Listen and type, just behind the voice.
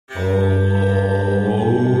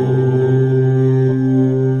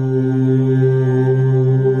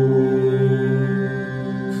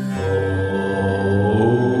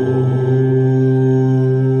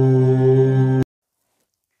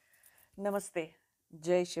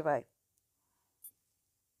जय शिवाय।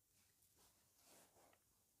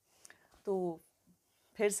 तो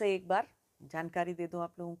फिर से एक बार जानकारी दे दूं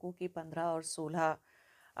आप लोगों को कि 15 और 16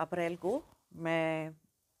 अप्रैल को मैं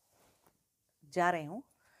जा रही हूँ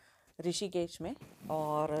ऋषिकेश में।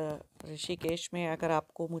 और ऋषिकेश में अगर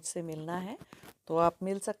आपको मुझसे मिलना है तो आप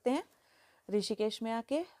मिल सकते हैं ऋषिकेश में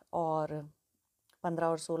आके। और 15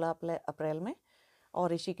 और 16 अप्रैल में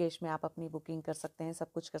और ऋषिकेश में आप अपनी बुकिंग कर सकते हैं,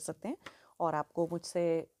 सब कुछ कर सकते हैं। और आपको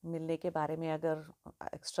मुझसे मिलने के बारे में अगर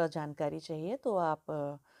एक्स्ट्रा जानकारी चाहिए तो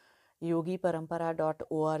आप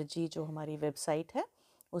yogiparamparah.org जो हमारी वेबसाइट है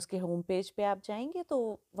उसके होम पेज पे आप जाएंगे तो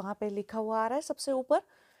वहाँ पे लिखा हुआ आ रहा है सबसे ऊपर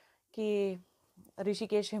कि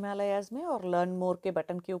ऋषिकेश हिमालयाज में, और लर्न मोर के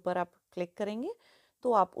बटन के ऊपर आप क्लिक करेंगे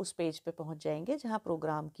तो आप उस पेज पे पहुँच जाएंगे जहाँ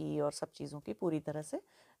प्रोग्राम की और सब चीज़ों की पूरी तरह से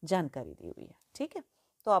जानकारी दी हुई है। ठीक है,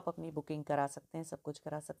 तो आप अपनी बुकिंग करा सकते हैं, सब कुछ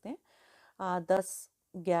करा सकते हैं। 10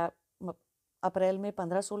 अप्रैल में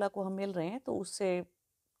 15-16 को हम मिल रहे हैं तो उससे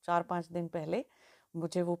 4-5 दिन पहले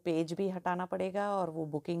मुझे वो पेज भी हटाना पड़ेगा और वो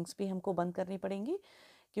बुकिंग्स भी हमको बंद करनी पड़ेंगी,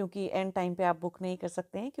 क्योंकि एंड टाइम पे आप बुक नहीं कर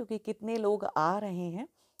सकते हैं, क्योंकि कितने लोग आ रहे हैं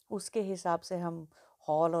उसके हिसाब से हम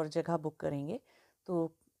हॉल और जगह बुक करेंगे।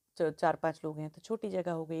 तो 4-5 लोग हैं तो छोटी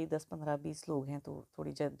जगह हो गई, 10-15-20 लोग हैं तो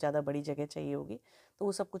थोड़ी ज़्यादा बड़ी जगह चाहिए होगी, तो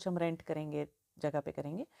वो सब कुछ हम रेंट करेंगे, जगह पे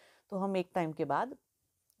करेंगे। तो हम एक टाइम के बाद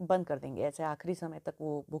बंद कर देंगे, ऐसे आखिरी समय तक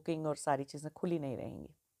वो बुकिंग और सारी चीज़ें खुली नहीं रहेंगी।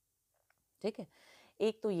 ठीक है,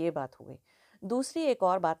 एक तो ये बात हो गई। दूसरी एक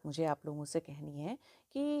और बात मुझे आप लोगों से कहनी है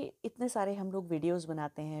कि इतने सारे हम लोग वीडियोस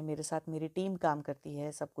बनाते हैं, मेरे साथ मेरी टीम काम करती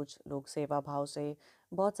है, सब कुछ लोग सेवा भाव से,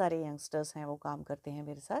 बहुत सारे यंगस्टर्स हैं वो काम करते हैं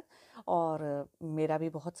मेरे साथ, और मेरा भी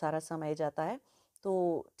बहुत सारा समय जाता है।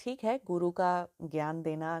 तो ठीक है, गुरु का ज्ञान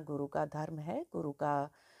देना गुरु का धर्म है, गुरु का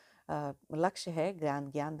लक्ष्य है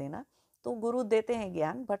ज्ञान देना। तो गुरु देते हैं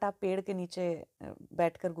ज्ञान, बट आप पेड़ के नीचे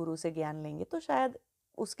बैठकर गुरु से ज्ञान लेंगे तो शायद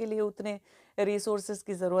उसके लिए उतने रिसोर्सेज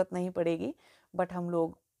की ज़रूरत नहीं पड़ेगी। बट हम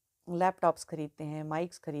लोग लैपटॉप्स खरीदते हैं,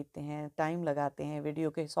 माइक्स खरीदते हैं, टाइम लगाते हैं, वीडियो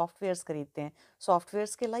के सॉफ्टवेयर्स खरीदते हैं,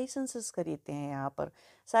 सॉफ्टवेयर्स के लाइसेंसेस खरीदते हैं, यहाँ पर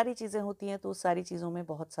सारी चीज़ें होती हैं। तो उस सारी चीज़ों में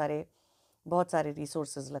बहुत सारे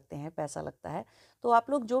रिसोर्सेज लगते हैं, पैसा लगता है। तो आप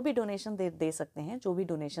लोग जो भी डोनेशन दे सकते हैं, जो भी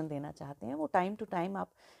डोनेशन देना चाहते हैं, वो टाइम टू टाइम आप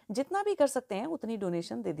जितना भी कर सकते हैं उतनी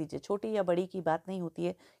डोनेशन दे दीजिए। छोटी या बड़ी की बात नहीं होती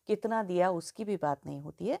है, कितना दिया उसकी भी बात नहीं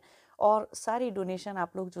होती है। और सारी डोनेशन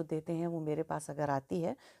आप लोग जो देते हैं वो मेरे पास अगर आती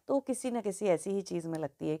है तो किसी न किसी ऐसी ही चीज़ में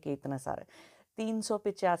लगती है कि इतना सारा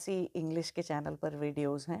 385 इंग्लिश के चैनल पर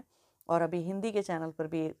वीडियोज़ हैं, और अभी हिंदी के चैनल पर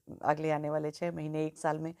भी अगले आने वाले 6 महीने 1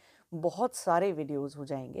 साल में बहुत सारे वीडियोज़ हो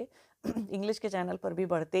जाएंगे। इंग्लिश के चैनल पर भी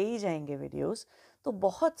बढ़ते ही जाएंगे वीडियोज़। तो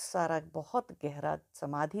बहुत सारा, बहुत गहरा,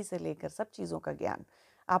 समाधि से लेकर सब चीज़ों का ज्ञान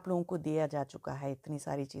आप लोगों को दिया जा चुका है, इतनी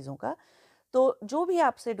सारी चीज़ों का। तो जो भी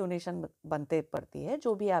आपसे डोनेशन बनते पड़ती है,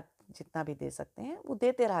 जो भी आप जितना भी दे सकते हैं वो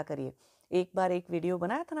देते रहा करिए। एक बार एक वीडियो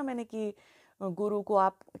बनाया था ना मैंने कि गुरु को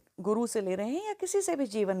आप गुरु से ले रहे हैं या किसी से भी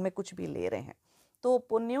जीवन में कुछ भी ले रहे हैं तो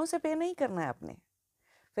पुण्यों से पे नहीं करना है अपने,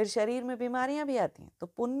 फिर शरीर में बीमारियां भी आती हैं। तो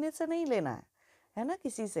पुण्य से नहीं लेना है ना,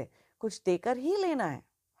 किसी से कुछ देकर ही लेना है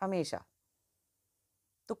हमेशा।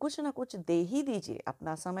 तो कुछ ना कुछ दे ही दीजिए,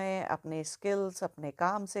 अपना समय, अपने स्किल्स, अपने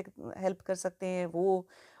काम से हेल्प कर सकते हैं वो।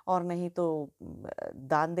 और नहीं तो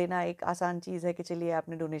दान देना एक आसान चीज़ है कि चलिए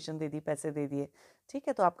आपने डोनेशन दे दी, पैसे दे दिए, ठीक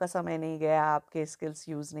है, तो आपका समय नहीं गया, आपके स्किल्स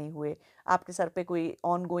यूज़ नहीं हुए, आपके सर पे कोई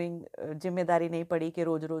ऑन गोइंग जिम्मेदारी नहीं पड़ी कि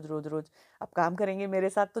रोज़ रोज़ रोज़ रोज़ आप काम करेंगे मेरे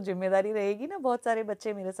साथ, तो जिम्मेदारी रहेगी ना। बहुत सारे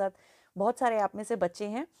बच्चे मेरे साथ, बहुत सारे आप में से बच्चे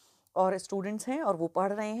हैं और स्टूडेंट्स हैं और वो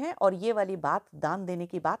पढ़ रहे हैं। और ये वाली बात, दान देने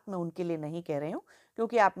की बात, मैं उनके लिए नहीं कह रही हूँ,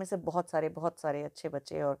 क्योंकि आप में से बहुत सारे अच्छे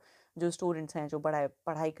बच्चे और जो स्टूडेंट्स हैं, जो बड़ा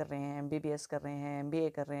पढ़ाई कर रहे हैं, एमबीबीएस कर रहे हैं, एमबीए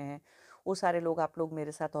कर रहे हैं, वो सारे लोग, आप लोग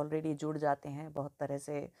मेरे साथ ऑलरेडी जुड़ जाते हैं बहुत तरह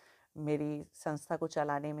से। मेरी संस्था को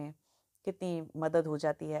चलाने में कितनी मदद हो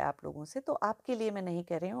जाती है आप लोगों से। तो आपके लिए मैं नहीं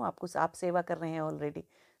कह रही हूँ, आपको, आप सेवा कर रहे हैं ऑलरेडी,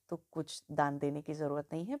 तो कुछ दान देने की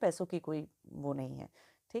ज़रूरत नहीं है, पैसों की कोई वो नहीं है,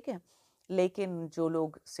 ठीक है। लेकिन जो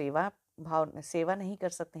लोग सेवा नहीं कर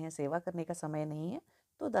सकते हैं, सेवा करने का समय नहीं है,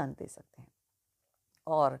 तो दान दे सकते हैं।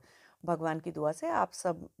 और भगवान की दुआ से आप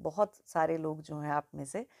सब, बहुत सारे लोग जो हैं आप में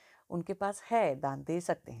से, उनके पास है, दान दे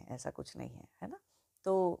सकते हैं, ऐसा कुछ नहीं है, है ना।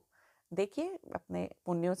 तो देखिए, अपने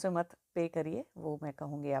पुण्यों से मत पे करिए, वो मैं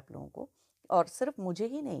कहूँगी आप लोगों को। और सिर्फ मुझे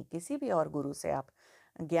ही नहीं, किसी भी और गुरु से आप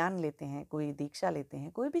ज्ञान लेते हैं, कोई दीक्षा लेते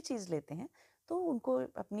हैं, कोई भी चीज़ लेते हैं, तो उनको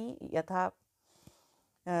अपनी यथा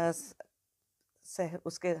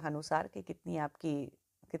उसके अनुसार कि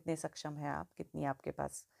कितने सक्षम हैं आप, कितनी आपके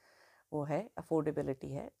पास वो है, अफोर्डेबिलिटी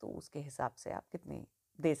है, तो उसके हिसाब से आप कितने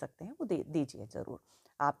दे सकते हैं वो दे दीजिए ज़रूर।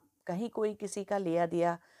 आप कहीं कोई किसी का लिया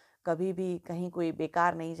दिया कभी भी कहीं कोई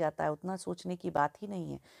बेकार नहीं जाता है, उतना सोचने की बात ही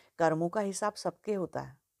नहीं है। कर्मों का हिसाब सबके होता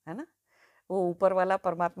है ना? वो ऊपर वाला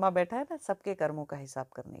परमात्मा बैठा है ना सबके कर्मों का हिसाब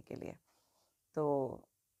करने के लिए। तो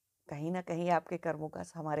कहीं ना कहीं आपके कर्मों का,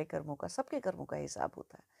 हमारे कर्मों का, सबके कर्मों का हिसाब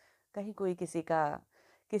होता है। कहीं कोई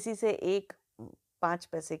किसी से एक 5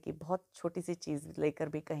 पैसे की बहुत छोटी सी चीज़ लेकर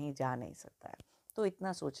भी कहीं जा नहीं सकता है। तो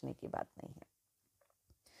इतना सोचने की बात नहीं है।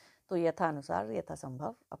 तो यथानुसार,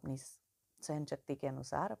 यथासंभव, अपनी सहन शक्ति के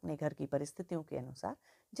अनुसार, अपने घर की परिस्थितियों के अनुसार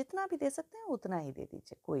जितना भी दे सकते हैं उतना ही दे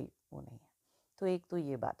दीजिए, कोई वो नहीं है। तो एक तो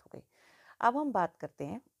ये बात हो गई। अब हम बात करते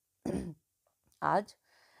हैं आज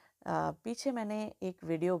पीछे मैंने एक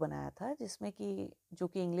वीडियो बनाया था जिसमें कि जो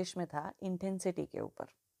कि इंग्लिश में था, इंटेंसिटी के ऊपर,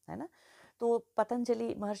 है ना? तो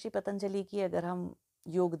महर्षि पतंजलि की अगर हम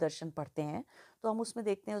योग दर्शन पढ़ते हैं तो हम उसमें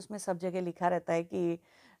देखते हैं, उसमें सब जगह लिखा रहता है कि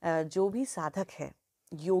जो भी साधक है,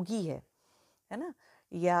 योगी है ना,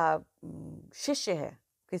 या शिष्य है,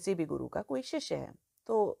 किसी भी गुरु का कोई शिष्य है,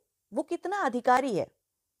 तो वो कितना अधिकारी है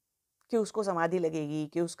कि उसको समाधि लगेगी,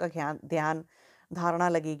 कि उसका ध्यान धारणा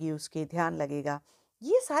लगेगी, उसके ध्यान लगेगा।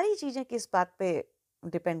 ये सारी चीजें किस बात पे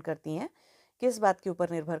डिपेंड करती हैं, किस बात के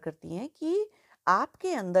ऊपर निर्भर करती हैं कि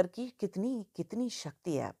आपके अंदर की कितनी कितनी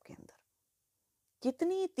शक्ति है, आपके अंदर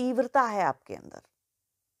कितनी तीव्रता है, आपके अंदर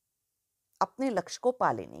अपने लक्ष्य को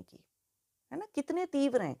पा लेने की, है ना? कितने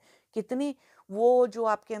तीव्र हैं, कितनी वो जो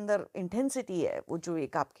आपके अंदर इंटेंसिटी है, वो जो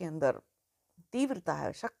एक आपके अंदर तीव्रता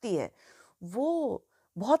है, शक्ति है, वो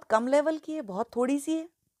बहुत कम लेवल की है, बहुत थोड़ी सी है,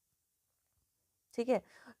 ठीक है?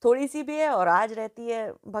 थोड़ी सी भी है और आज रहती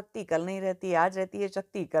है भक्ति, कल नहीं रहती, आज रहती है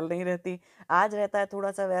शक्ति, कल नहीं रहती, आज रहता है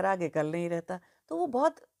थोड़ा सा वैराग्य, कल नहीं रहता। तो वो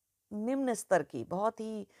बहुत निम्न स्तर की, बहुत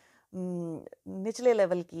ही निचले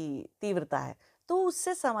लेवल की तीव्रता है। तो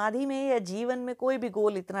उससे समाधि में या जीवन में कोई भी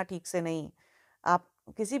गोल इतना ठीक से नहीं, आप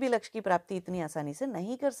किसी भी लक्ष्य की प्राप्ति इतनी आसानी से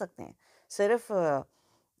नहीं कर सकते हैं। सिर्फ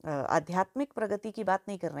आध्यात्मिक प्रगति की बात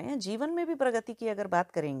नहीं कर रहे हैं, जीवन में भी प्रगति की अगर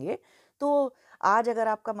बात करेंगे तो आज अगर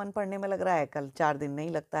आपका मन पढ़ने में लग रहा है, कल 4 दिन नहीं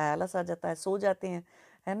लगता है, आलस आ जाता है, सो जाते हैं,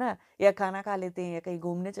 है ना? या खाना खा लेते हैं, या कहीं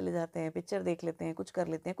घूमने चले जाते हैं, पिक्चर देख लेते हैं, कुछ कर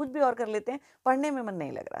लेते हैं, कुछ भी और कर लेते हैं, पढ़ने में मन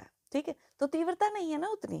नहीं लग रहा है, ठीक है? तो तीव्रता नहीं है ना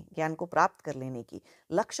उतनी, ज्ञान को प्राप्त कर लेने की,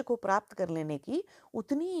 लक्ष्य को प्राप्त कर लेने की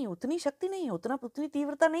उतनी उतनी शक्ति नहीं है, उतनी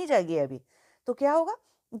तीव्रता नहीं जाएगी अभी। तो क्या होगा?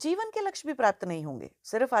 जीवन के लक्ष्य भी प्राप्त नहीं होंगे।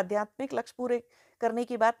 सिर्फ आध्यात्मिक लक्ष्य पूरे करने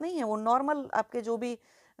की बात नहीं है, वो नॉर्मल आपके जो भी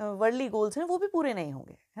वर्ल्डली गोल्स हैं वो भी पूरे नहीं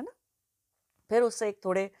होंगे, है ना? फिर उससे एक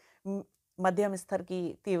थोड़े मध्यम स्तर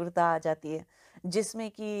की तीव्रता आ जाती है, जिसमें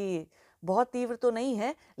कि बहुत तीव्र तो नहीं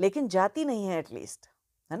है लेकिन जाती नहीं है एटलीस्ट,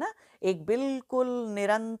 है ना? एक बिल्कुल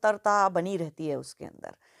निरंतरता बनी रहती है उसके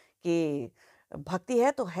अंदर कि भक्ति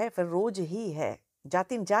है तो है, फिर रोज ही है,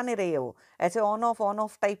 जा नहीं रही है वो, ऐसे ऑन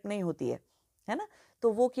ऑफ टाइप नहीं होती है ना?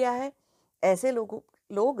 तो वो क्या है, ऐसे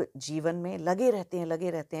लोग जीवन में लगे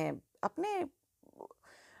रहते हैं अपने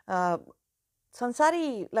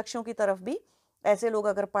संसारी लक्ष्यों की तरफ भी। ऐसे लोग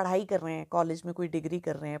अगर पढ़ाई कर रहे हैं, कॉलेज में कोई डिग्री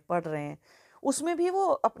कर रहे हैं, पढ़ रहे हैं, उसमें भी वो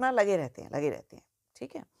अपना लगे रहते हैं,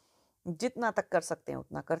 ठीक है? जितना तक कर सकते हैं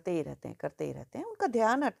उतना करते ही रहते हैं, उनका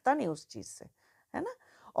ध्यान हटता नहीं उस चीज़ से, है ना?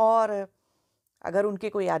 और अगर उनके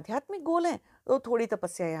कोई आध्यात्मिक गोल हैं तो थोड़ी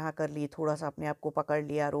तपस्या यहाँ कर ली, थोड़ा सा अपने आप को पकड़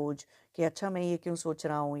लिया रोज कि अच्छा मैं ये क्यों सोच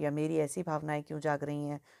रहा हूँ, या मेरी ऐसी भावनाएं क्यों जाग रही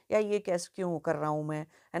हैं, या ये कैसे क्यों कर रहा हूँ मैं,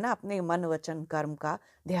 है ना? अपने मन वचन कर्म का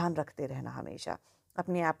ध्यान रखते रहना, हमेशा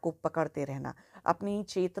अपने आप को पकड़ते रहना, अपनी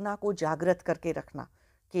चेतना को जागृत करके रखना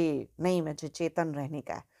कि नहीं, मुझे चेतन रहने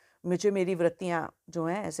का है, मुझे मेरी वृत्तियाँ जो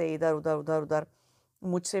हैं ऐसे इधर उधर उधर उधर,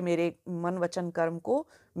 मुझसे मेरे मन वचन कर्म को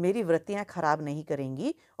मेरी वृत्तियां खराब नहीं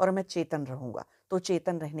करेंगी और मैं चेतन रहूंगा। तो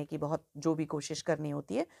चेतन रहने की बहुत जो भी कोशिश करनी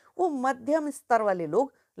होती है वो मध्यम स्तर वाले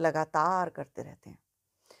लोग लगातार करते रहते हैं।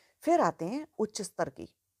 फिर आते हैं उच्च स्तर की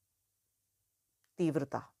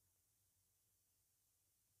तीव्रता,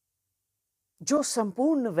 जो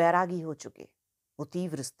संपूर्ण वैरागी हो चुके, वो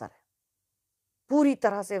तीव्र स्तर है, पूरी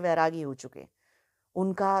तरह से वैरागी हो चुके।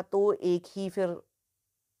 उनका तो एक ही फिर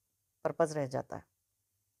पर्पज रह जाता है,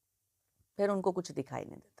 फिर उनको कुछ दिखाई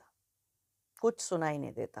नहीं देता, कुछ सुनाई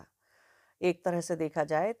नहीं देता। एक तरह से देखा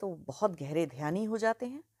जाए तो बहुत गहरे ध्यानी हो जाते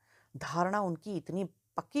हैं, धारणा उनकी इतनी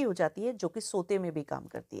पक्की हो जाती है जो कि सोते में भी काम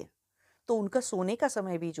करती है। तो उनका सोने का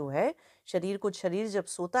समय भी जो है, शरीर जब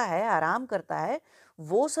सोता है, आराम करता है,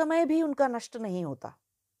 वो समय भी उनका नष्ट नहीं होता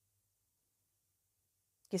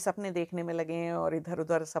कि सपने देखने में लगे हैं और इधर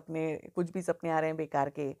उधर सपने, कुछ भी सपने आ रहे हैं बेकार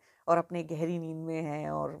के, और अपने गहरी नींद में हैं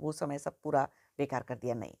और वो समय सब पूरा बेकार कर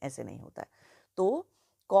दिया। नहीं, ऐसे नहीं होता है। तो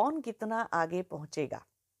कौन कितना आगे पहुंचेगा,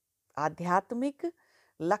 आध्यात्मिक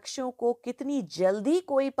लक्ष्यों को कितनी जल्दी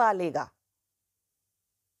कोई पालेगा,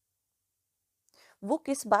 वो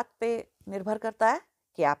किस बात पे निर्भर करता है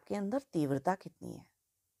कि आपके अंदर तीव्रता कितनी है,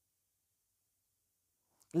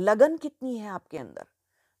 लगन कितनी है आपके अंदर?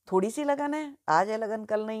 थोड़ी सी लगन है, आज है लगन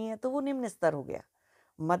कल नहीं है, तो वो निम्न स्तर हो गया।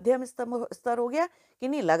 मध्यम स्तर हो गया कि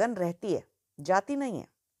नहीं, लगन रहती है, जाती नहीं है।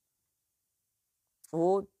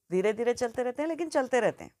 वो धीरे धीरे चलते रहते हैं, लेकिन चलते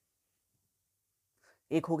रहते हैं।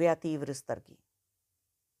 एक हो गया तीव्र स्तर की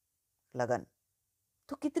लगन।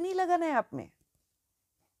 तो कितनी लगन है आप में?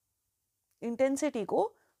 इंटेंसिटी को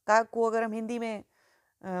अगर हम हिंदी में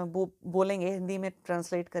बोलेंगे, हिंदी में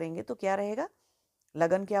ट्रांसलेट करेंगे तो क्या रहेगा?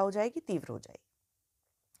 लगन क्या हो जाएगी? तीव्र हो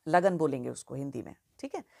जाएगी। लगन बोलेंगे उसको हिंदी में,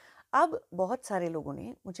 ठीक है। अब बहुत सारे लोगों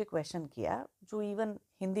ने मुझे क्वेश्चन किया, जो इवन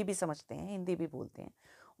हिंदी भी समझते हैं, हिंदी भी बोलते हैं।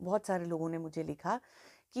 बहुत सारे लोगों ने मुझे लिखा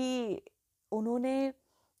कि उन्होंने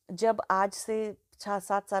जब आज से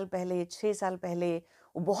 6-7 साल पहले, 6 साल पहले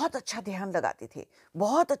वो बहुत अच्छा ध्यान लगाते थे,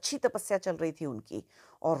 बहुत अच्छी तपस्या चल रही थी उनकी,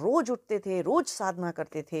 और रोज उठते थे, रोज साधना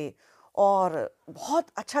करते थे, और बहुत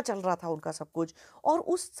अच्छा चल रहा था उनका सब कुछ। और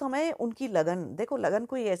उस समय उनकी लगन, देखो लगन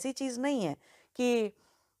कोई ऐसी चीज नहीं है कि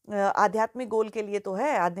आध्यात्मिक गोल के लिए तो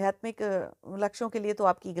है, आध्यात्मिक लक्ष्यों के लिए तो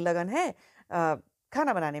आपकी लगन है,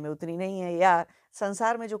 खाना बनाने में उतनी नहीं है, या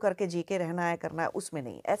संसार में जो करके जी के रहना है, करना है, उसमें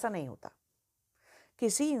नहीं। ऐसा नहीं होता।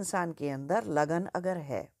 किसी इंसान के अंदर लगन अगर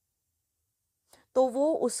है तो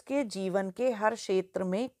वो उसके जीवन के हर क्षेत्र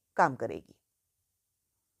में काम करेगी।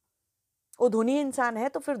 वो धुनी इंसान है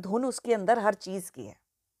तो फिर धुन उसके अंदर हर चीज की है,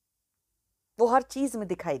 वो हर चीज में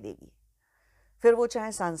दिखाई देगी। फिर वो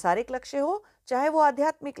चाहे सांसारिक लक्ष्य हो, चाहे वो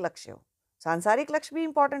आध्यात्मिक लक्ष्य हो। सांसारिक लक्ष्य भी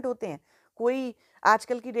इंपॉर्टेंट होते हैं। कोई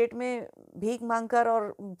आजकल की डेट में भीख मांगकर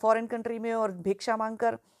और फॉरेन कंट्री में और भिक्षा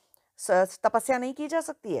मांगकर तपस्या नहीं की जा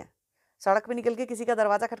सकती है। सड़क पे निकल के किसी का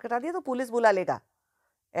दरवाजा खटखटा दिया तो पुलिस बुला लेगा।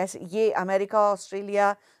 ऐसे ये अमेरिका,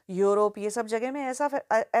 ऑस्ट्रेलिया, यूरोप, ये सब जगह में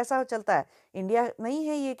ऐसा चलता है। इंडिया नहीं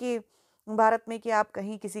है ये कि भारत में कि आप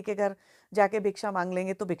कहीं किसी के घर जाके भिक्षा मांग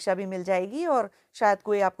लेंगे तो भिक्षा भी मिल जाएगी, और शायद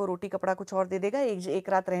कोई आपको रोटी कपड़ा कुछ और दे देगा, एक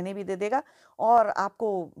रात रहने भी दे देगा, और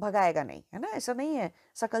आपको भगाएगा नहीं, है ना। ऐसा नहीं है,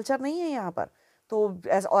 ऐसा कल्चर नहीं है यहाँ पर। तो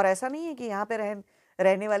और ऐसा नहीं है कि यहाँ पे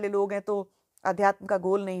रहने वाले लोग हैं तो अध्यात्म का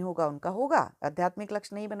गोल नहीं होगा, उनका होगा। आध्यात्मिक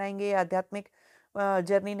लक्ष्य नहीं बनाएंगे, आध्यात्मिक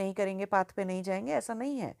जर्नी नहीं करेंगे, पाथ पे नहीं जाएंगे, ऐसा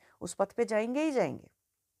नहीं है। उस पथ पे जाएंगे ही जाएंगे।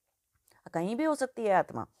 कहीं भी हो सकती है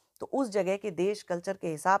आत्मा। तो उस जगह के देश कल्चर के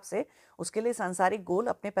हिसाब से उसके लिए सांसारिक गोल,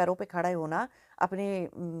 अपने पैरों पे खड़े होना,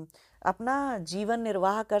 अपना जीवन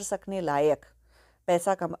निर्वाह कर सकने लायक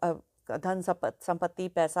पैसा धन संपत्ति,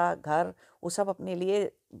 पैसा, घर, वो सब अपने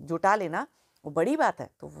लिए जुटा लेना, वो बड़ी बात है।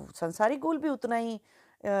 तो वो सांसारिक गोल भी उतना ही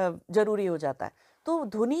जरूरी हो जाता है। तो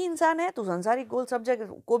धुनी इंसान है तो सांसारिक गोल सब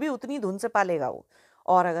जगह को भी उतनी धुन से पालेगा वो,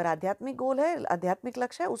 और अगर आध्यात्मिक गोल है, आध्यात्मिक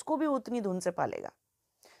लक्ष्य है, उसको भी उतनी धुन से पालेगा।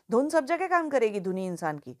 धुन सब जगह काम करेगी धुनी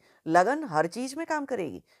इंसान की, लगन हर चीज में काम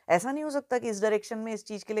करेगी। ऐसा नहीं हो सकता कि इस डायरेक्शन में इस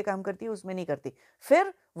चीज के लिए काम करती है, उसमें नहीं करती।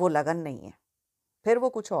 फिर वो लगन नहीं है, फिर वो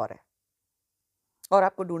कुछ और है, और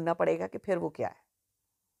आपको ढूंढना पड़ेगा कि फिर वो क्या है।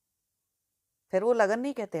 फिर वो लगन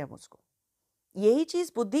नहीं कहते हम उसको। यही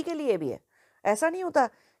चीज बुद्धि के लिए भी है। ऐसा नहीं होता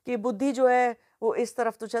कि बुद्धि जो है वो इस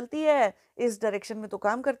तरफ तो चलती है, इस डायरेक्शन में तो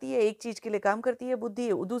काम करती है, एक चीज के लिए काम करती है बुद्धि,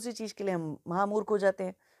 दूसरी चीज के लिए हम महामूर्ख हो जाते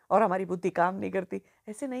हैं और हमारी बुद्धि काम नहीं करती।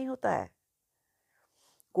 ऐसे नहीं होता है।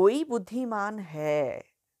 कोई बुद्धिमान है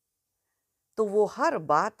तो वो हर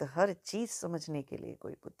बात, हर चीज समझने के लिए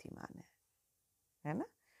कोई बुद्धिमान है ना।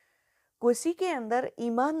 किसी के अंदर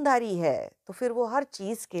ईमानदारी है तो फिर वो हर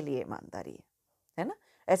चीज के लिए ईमानदारी है ना।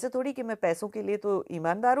 ऐसे थोड़ी कि मैं पैसों के लिए तो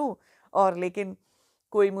ईमानदार हूं, और लेकिन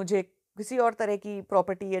कोई मुझे किसी और तरह की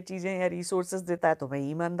प्रॉपर्टी या चीजें या रिसोर्सेज देता है तो मैं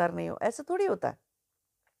ईमानदार नहीं हूं। ऐसा थोड़ी होता है।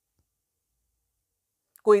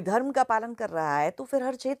 कोई धर्म का पालन कर रहा है तो फिर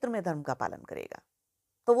हर क्षेत्र में धर्म का पालन करेगा,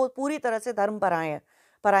 तो वो पूरी तरह से धर्म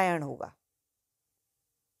परायण होगा,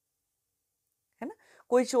 है ना।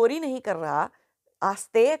 कोई चोरी नहीं कर रहा,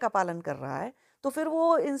 आस्तेय का पालन कर रहा है, तो फिर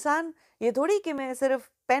वो इंसान, ये थोड़ी कि मैं सिर्फ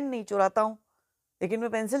पेन नहीं चुराता हूं लेकिन मैं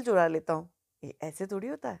पेंसिल चुरा लेता हूं, ये ऐसे थोड़ी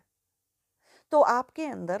होता है। तो आपके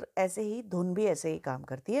अंदर ऐसे ही धुन भी ऐसे ही काम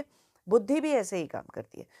करती है, बुद्धि भी ऐसे ही काम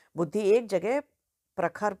करती है। बुद्धि एक जगह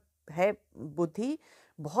प्रखर है, बुद्धि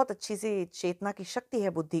बहुत अच्छी सी चेतना की शक्ति है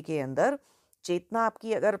बुद्धि के अंदर। चेतना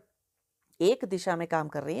आपकी अगर एक दिशा में काम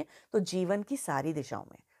कर रही है तो जीवन की सारी दिशाओं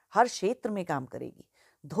में, हर क्षेत्र में काम करेगी।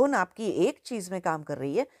 धुन आपकी एक चीज में काम कर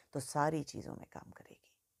रही है तो सारी चीजों में काम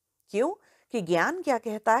करेगी। क्यों? कि ज्ञान क्या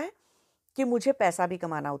कहता है कि मुझे पैसा भी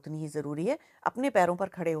कमाना उतनी ही जरूरी है, अपने पैरों पर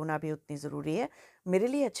खड़े होना भी उतनी जरूरी है, मेरे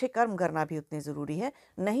लिए अच्छे कर्म करना भी उतनी जरूरी है,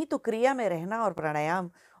 नहीं तो क्रिया में रहना और प्राणायाम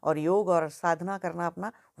और योग और साधना करना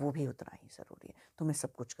अपना, वो भी उतना ही जरूरी है। तो मैं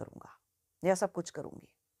सब कुछ करूंगा या सब कुछ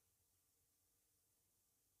करूंगी।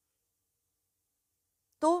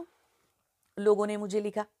 तो लोगों ने मुझे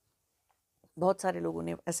लिखा, बहुत सारे लोगों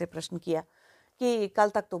ने ऐसे प्रश्न किया कि कल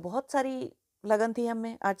तक तो बहुत सारी लगन थी हम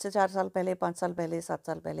में, आज से 4 साल पहले, 5 साल पहले, 7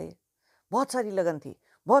 साल पहले, बहुत सारी लगन थी,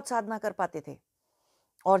 बहुत साधना कर पाते थे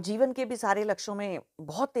और जीवन के भी सारे लक्ष्यों में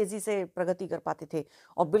बहुत तेजी से प्रगति कर पाते थे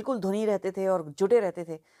और बिल्कुल धुनी रहते थे और जुटे रहते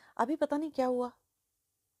थे। अभी पता नहीं क्या हुआ।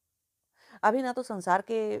 अभी ना तो संसार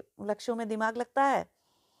के लक्ष्यों में दिमाग लगता है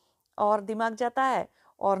और दिमाग जाता है,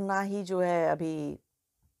 और ना ही जो है अभी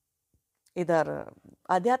इधर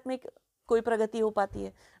आध्यात्मिक कोई प्रगति हो पाती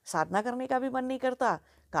है। साधना करने का भी मन नहीं करता,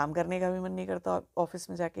 काम करने का भी मन नहीं करता, ऑफिस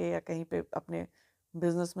में जाके या कहीं पे अपने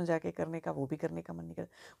बिजनेस में जाके करने का, वो भी करने का मन नहीं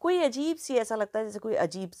करता। कोई अजीब सी, ऐसा लगता है जैसे कोई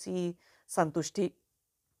अजीब सी संतुष्टि,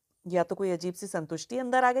 या तो कोई अजीब सी संतुष्टि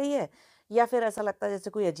अंदर आ गई है, या फिर ऐसा लगता है जैसे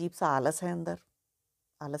कोई अजीब सा आलस है अंदर,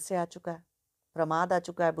 आलस्य आ चुका है, प्रमाद आ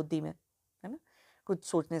चुका है बुद्धि में, है ना? कुछ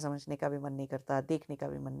सोचने समझने का भी मन नहीं करता, देखने का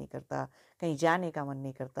भी मन नहीं करता, कहीं जाने का मन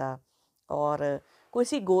नहीं करता, और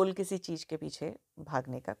किसी गोल, किसी चीज के पीछे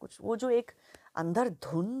भागने का, कुछ वो जो एक अंदर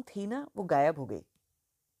धुन थी ना, वो गायब हो गई,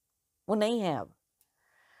 वो नहीं है अब।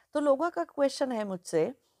 तो लोगों का क्वेश्चन है मुझसे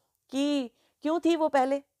कि क्यों थी वो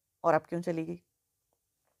पहले और अब क्यों चली गई।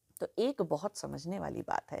 तो एक बहुत समझने वाली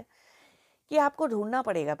बात है कि आपको ढूंढना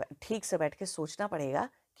पड़ेगा, ठीक से बैठ के सोचना पड़ेगा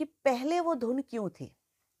कि पहले वो धुन क्यों थी,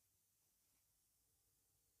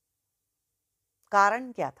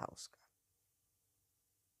 कारण क्या था उसका।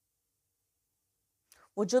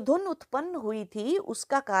 वो जो धुन उत्पन्न हुई थी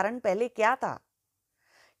उसका कारण पहले क्या था?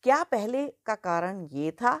 क्या पहले का कारण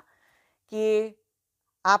ये था कि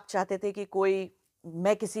आप चाहते थे कि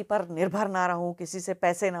मैं किसी पर निर्भर ना रहूं, किसी से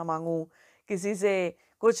पैसे ना मांगूं, किसी से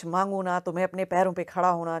कुछ मांगू ना, तो मैं अपने पैरों पे खड़ा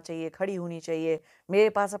होना चाहिए, खड़ी होनी चाहिए, मेरे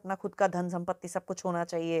पास अपना खुद का धन संपत्ति सब कुछ होना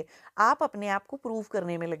चाहिए। आप अपने आप को प्रूव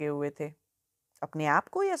करने में लगे हुए थे, अपने आप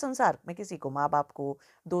को या संसार में, किसी को, माँ बाप को,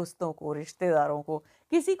 दोस्तों को, रिश्तेदारों को,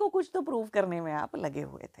 किसी को कुछ तो प्रूव करने में आप लगे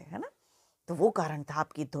हुए थे, है ना? तो वो कारण था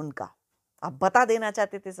आपकी धुन का। आप बता देना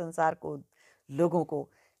चाहते थे संसार को, लोगों को,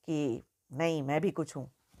 कि नहीं, मैं भी कुछ हूँ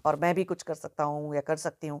और मैं भी कुछ कर सकता हूँ या कर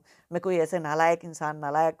सकती हूँ। मैं कोई ऐसे नालायक इंसान,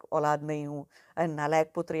 नालायक औलाद नहीं हूँ,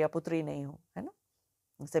 नालायक पुत्र या पुत्री नहीं हूँ, है ना?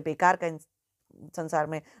 इससे बेकार का संसार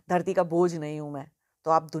में धरती का बोझ नहीं हूँ मैं।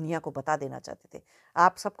 तो आप दुनिया को बता देना चाहते थे,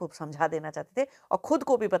 आप सबको समझा देना चाहते थे और खुद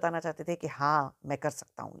को भी बताना चाहते थे कि हाँ, मैं कर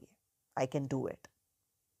सकता हूँ ये, आई कैन डू इट,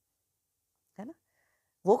 है ना?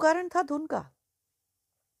 वो कारण था धुन का।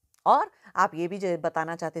 और आप ये भी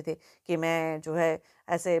बताना चाहते थे कि मैं जो है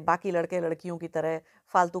ऐसे बाकी लड़के लड़कियों की तरह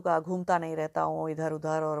फालतू का घूमता नहीं रहता हूँ इधर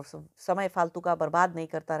उधर, और समय फालतू का बर्बाद नहीं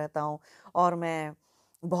करता रहता हूँ, और मैं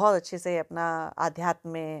बहुत अच्छे से अपना आध्यात्म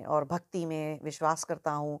में और भक्ति में विश्वास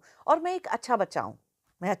करता हूँ, और मैं एक अच्छा बच्चा हूँ,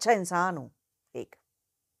 मैं अच्छा इंसान हूँ,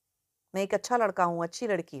 मैं एक अच्छा लड़का हूँ, अच्छी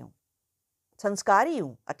लड़की हूँ, संस्कारी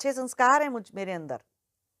हूँ, अच्छे संस्कार हैं मेरे अंदर।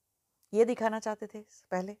 ये दिखाना चाहते थे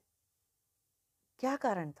पहले। क्या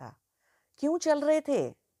कारण था? क्यों चल रहे थे?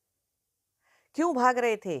 क्यों भाग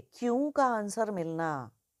रहे थे? क्यों का आंसर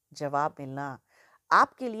मिलना, जवाब मिलना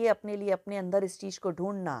आपके लिए, अपने लिए, अपने अंदर इस चीज को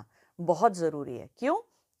ढूंढना बहुत जरूरी है। क्यों?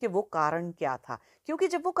 कि वो कारण क्या था। क्योंकि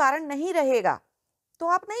जब वो कारण नहीं रहेगा तो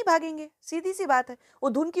आप नहीं भागेंगे, सीधी सी बात है। वो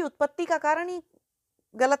धुन की उत्पत्ति का कारण ही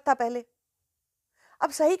गलत था पहले।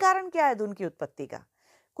 अब सही कारण क्या है धुन की उत्पत्ति का?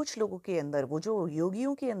 कुछ लोगों के अंदर, वो जो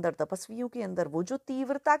योगियों के अंदर, तपस्वियों के अंदर, वो जो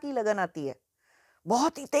तीव्रता की लगन आती है,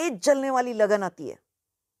 बहुत ही तेज जलने वाली लगन आती है,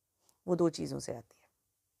 वो दो चीजों से आती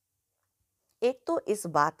है। एक तो इस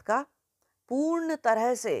बात का पूर्ण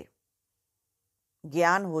तरह से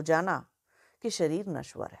ज्ञान हो जाना कि शरीर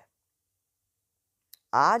नश्वर है,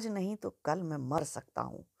 आज नहीं तो कल मैं मर सकता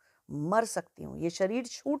हूं, मर सकती हूं, ये शरीर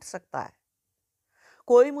छूट सकता है,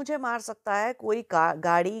 कोई मुझे मार सकता है, कोई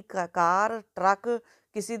गाड़ी कार ट्रक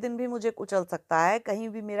किसी दिन भी मुझे कुचल सकता है, कहीं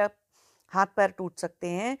भी मेरा हाथ पैर टूट सकते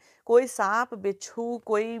हैं, कोई सांप बिच्छू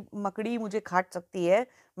कोई मकड़ी मुझे काट सकती है,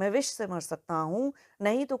 मैं विष से मर सकता हूँ,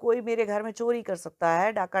 नहीं तो कोई मेरे घर में चोरी कर सकता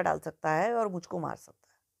है, डाका डाल सकता है और मुझको मार सकता है।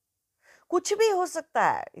 कुछ भी हो सकता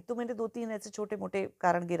है। ये तो मैंने 2-3 ऐसे छोटे मोटे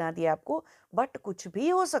कारण गिना दिए आपको, बट कुछ भी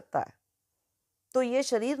हो सकता है। तो ये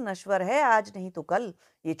शरीर नश्वर है, आज नहीं तो कल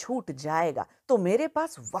ये छूट जाएगा, तो मेरे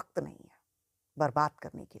पास वक्त नहीं है बर्बाद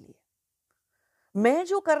करने के लिए। मैं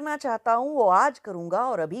जो करना चाहता हूं वो आज करूंगा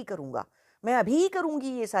और अभी करूंगा, मैं अभी करूंगी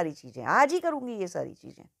ये सारी चीजें, आज ही करूंगी ये सारी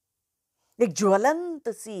चीजें। एक ज्वलंत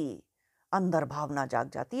सी अंदर भावना जाग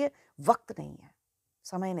जाती है, वक्त नहीं है,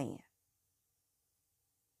 समय नहीं है।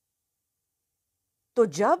 तो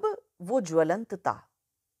जब वो ज्वलंतता,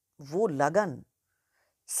 वो लगन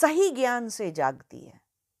सही ज्ञान से जागती है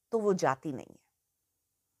तो वो जाती नहीं है।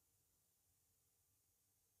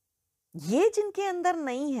 ये जिनके अंदर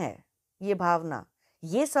नहीं है, ये भावना,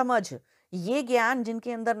 ये समझ, ये ज्ञान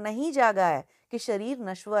जिनके अंदर नहीं जागा है कि शरीर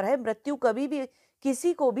नश्वर है, मृत्यु कभी भी,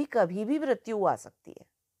 किसी को भी कभी भी मृत्यु आ सकती है,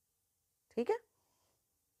 ठीक है,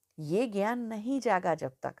 ये ज्ञान नहीं जागा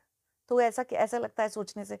जब तक, तो ऐसा लगता है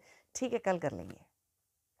सोचने से, ठीक है कल कर लेंगे,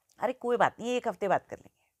 अरे कोई बात नहीं 1 हफ्ते बाद कर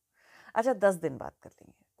लेंगे, अच्छा 10 दिन बाद कर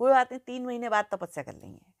लेंगे, कोई बात नहीं 3 महीने बाद तपस्या कर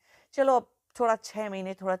लेंगे, चलो अब थोड़ा 6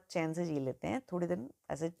 महीने थोड़ा चैन से जी लेते हैं, थोड़े दिन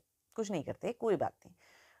ऐसे कुछ नहीं करते, कोई बात नहीं,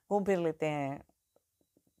 घूम फिर लेते हैं,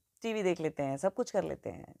 टीवी देख लेते हैं, सब कुछ कर लेते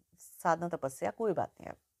हैं, साधना तपस्या कोई बात नहीं,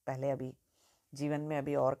 अब पहले अभी जीवन में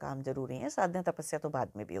अभी और काम जरूरी है, साधना तपस्या तो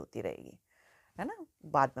बाद में भी होती रहेगी, है ना,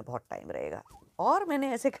 बाद में बहुत टाइम रहेगा। और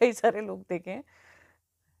मैंने ऐसे कई सारे लोग देखे हैं,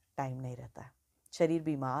 टाइम नहीं रहता है, शरीर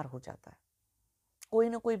बीमार हो जाता है, कोई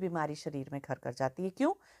ना कोई बीमारी शरीर में घर कर जाती है।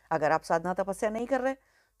 क्यों? अगर आप साधना तपस्या नहीं कर रहे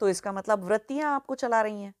तो इसका मतलब वृत्तियां आपको चला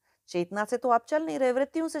रही हैं, चेतना से तो आप चल नहीं रहे,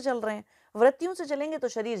 वृत्तियों से चल रहे हैं, वृत्तियों से चलेंगे तो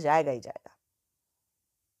शरीर जाएगा ही जाएगा।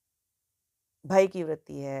 भय की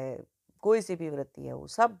वृत्ति है, कोई सी भी वृत्ति है, वो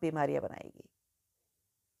सब बीमारियां बनाएगी,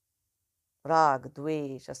 राग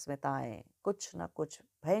द्वेष अस्मिताएं कुछ ना कुछ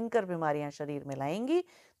भयंकर बीमारियां शरीर में लाएंगी।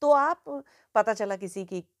 तो आप, पता चला किसी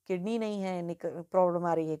की किडनी नहीं है, प्रॉब्लम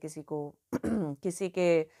आ रही है किसी को किसी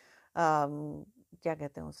के क्या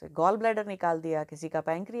कहते हैं उसे, गॉल ब्लैडर निकाल दिया, किसी का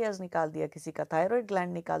पैंक्रियाज निकाल दिया, किसी का थायराइड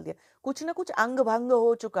ग्लैंड निकाल दिया, कुछ ना कुछ अंग भंग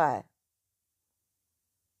हो चुका है।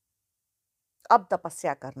 अब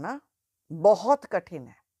तपस्या करना बहुत कठिन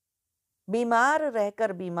है, बीमार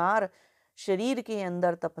रहकर बीमार शरीर के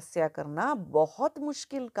अंदर तपस्या करना बहुत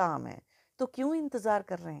मुश्किल काम है। तो क्यों इंतजार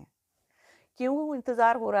कर रहे हैं, क्यों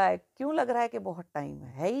इंतजार हो रहा है, क्यों लग रहा है कि बहुत टाइम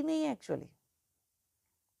है ही नहीं एक्चुअली।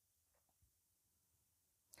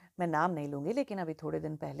 मैं नाम नहीं लूंगी, लेकिन अभी थोड़े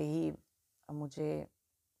दिन पहले ही मुझे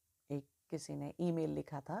एक किसी ने ईमेल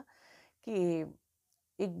लिखा था कि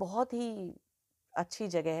एक बहुत ही अच्छी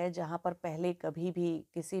जगह है जहाँ पर पहले कभी भी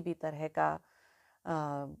किसी भी तरह का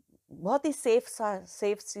बहुत ही सेफ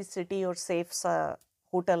सी सिटी और सेफ सा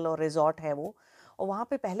होटल और रिजॉर्ट है वो, और वहाँ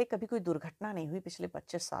पे पहले कभी कोई दुर्घटना नहीं हुई, पिछले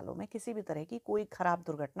 25 सालों में किसी भी तरह की कोई खराब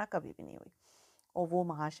दुर्घटना कभी भी नहीं हुई। और वो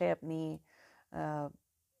महाशय अपनी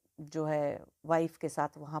जो है वाइफ के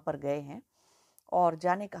साथ वहाँ पर गए हैं, और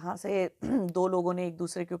जाने कहाँ से 2 लोगों ने एक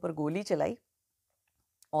दूसरे के ऊपर गोली चलाई,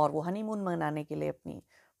 और वो हनीमून मनाने के लिए अपनी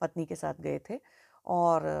पत्नी के साथ गए थे,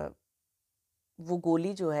 और वो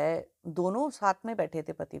गोली जो है, दोनों साथ में बैठे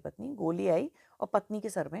थे पति पत्नी, गोली आई और पत्नी के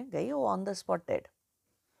सर में गई, वो ऑन द स्पॉट डेड,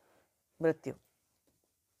 मृत्यु।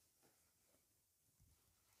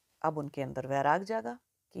 अब उनके अंदर वैराग जागा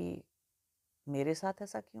कि मेरे साथ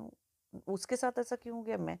ऐसा क्यों, उसके साथ ऐसा क्यों हो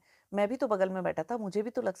गया, मैं भी तो बगल में बैठा था, मुझे भी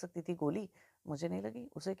तो लग सकती थी गोली, मुझे नहीं लगी,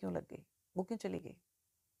 उसे क्यों लग गई, वो क्यों चली गई।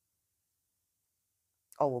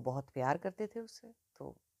 और वो बहुत प्यार करते थे उससे।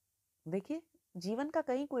 तो देखिए, जीवन का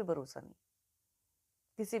कहीं कोई भरोसा नहीं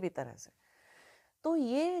किसी भी तरह से। तो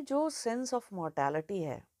ये जो सेंस ऑफ मॉर्टैलिटी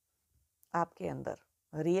है आपके अंदर,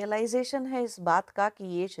 रियलाइजेशन है इस बात का कि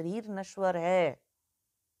ये शरीर नश्वर है,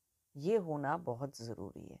 ये होना बहुत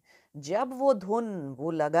जरूरी है। जब वो धुन,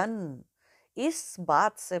 वो लगन इस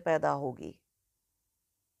बात से पैदा होगी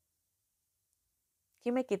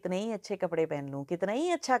कि मैं कितने ही अच्छे कपड़े पहन लूं, कितना ही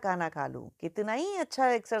अच्छा खाना खा लूं, कितना ही अच्छा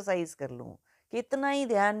एक्सरसाइज कर लूं, कितना ही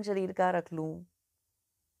ध्यान शरीर का रख लूं,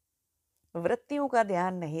 वृत्तियों का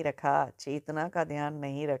ध्यान नहीं रखा, चेतना का ध्यान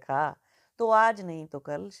नहीं रखा, तो आज नहीं तो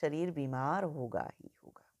कल शरीर बीमार होगा ही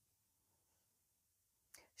होगा।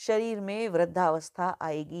 शरीर में वृद्धावस्था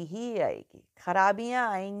आएगी ही आएगी, खराबियां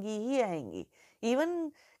आएंगी ही आएंगी।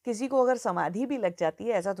 इवन किसी को अगर समाधि भी लग जाती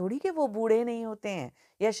है, ऐसा थोड़ी कि वो बूढ़े नहीं होते हैं,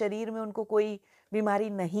 या शरीर में उनको कोई बीमारी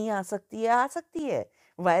नहीं आ सकती है, आ सकती है।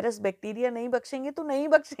 वायरस बैक्टीरिया नहीं बख्शेंगे तो नहीं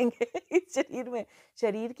बख्शेंगे इस शरीर में,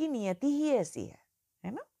 शरीर की नियति ही ऐसी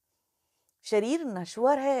है ना। शरीर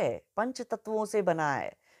नश्वर है, पंच तत्वों से बना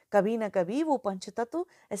है, कभी ना कभी वो पंच तत्व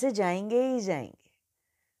ऐसे जाएंगे ही जाएंगे,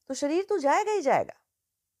 तो शरीर तो जाएगा ही जाएगा।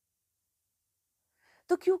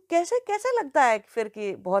 तो क्यों, कैसे कैसे लगता है फिर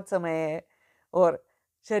कि बहुत समय है और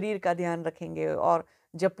शरीर का ध्यान रखेंगे, और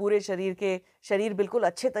जब पूरे शरीर बिल्कुल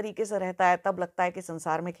अच्छे तरीके से रहता है तब लगता है कि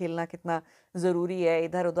संसार में खेलना कितना जरूरी है,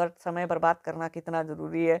 इधर उधर समय बर्बाद करना कितना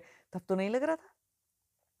जरूरी है, तब तो नहीं लग रहा था।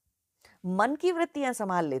 मन की वृत्तियां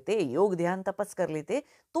संभाल लेते, योग ध्यान तपस कर लेते,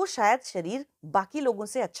 तो शायद शरीर बाकी लोगों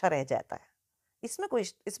से अच्छा रह जाता है।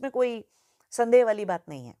 इसमें कोई संदेह वाली बात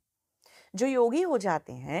नहीं है। जो योगी हो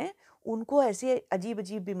जाते हैं उनको ऐसी अजीब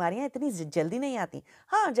अजीब बीमारियां इतनी जल्दी नहीं आती।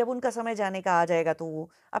 हाँ, जब उनका समय जाने का आ जाएगा तो वो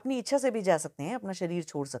अपनी इच्छा से भी जा सकते हैं, अपना शरीर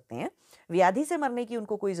छोड़ सकते हैं। व्याधि से मरने की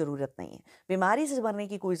उनको कोई ज़रूरत नहीं है, बीमारी से मरने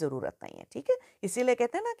की कोई ज़रूरत नहीं है, ठीक है। इसीलिए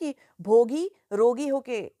कहते हैं ना कि भोगी रोगी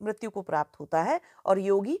होके मृत्यु को प्राप्त होता है, और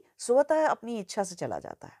योगी स्वतः अपनी इच्छा से चला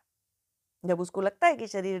जाता है। जब उसको लगता है कि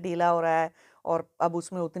शरीर ढीला हो रहा है और अब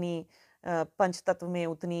उसमें उतनी पंच तत्व में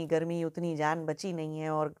उतनी गर्मी, उतनी जान बची नहीं है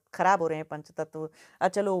और खराब हो रहे हैं पंच तत्व।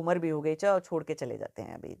 चलो उम्र भी हो गई, चलो छोड़ के चले जाते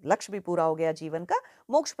हैं, अभी लक्ष्य भी पूरा हो गया जीवन का,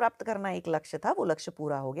 मोक्ष प्राप्त करना एक लक्ष्य था, वो लक्ष्य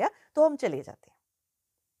पूरा हो गया, तो हम चले जाते हैं।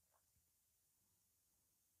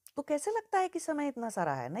 तो कैसे लगता है कि समय इतना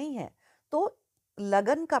सारा है? नहीं है। तो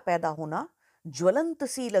लगन का पैदा होना, ज्वलंत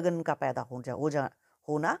सी लगन का पैदा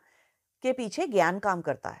होना के पीछे ज्ञान काम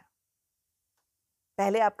करता है।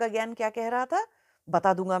 पहले आपका ज्ञान क्या कह रहा था?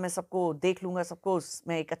 बता दूंगा मैं सबको, देख लूंगा सबको,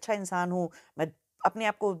 मैं एक अच्छा इंसान हूं, मैं अपने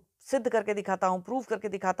आप को सिद्ध करके दिखाता हूं, प्रूव करके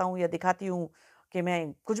दिखाता हूं या दिखाती हूं कि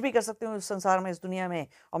मैं कुछ भी कर सकती हूँ इस संसार में, इस दुनिया में,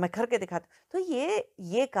 और मैं करके दिखाती। तो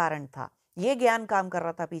ये कारण था, ये ज्ञान काम कर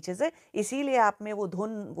रहा था पीछे से, इसीलिए आप में वो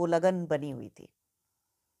धुन, वो लगन बनी हुई थी।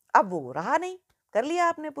 अब वो रहा नहीं, कर लिया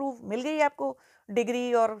आपने प्रूव, मिल गई आपको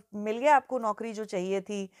डिग्री और मिल गया आपको नौकरी जो चाहिए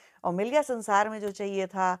थी और मिल गया संसार में जो चाहिए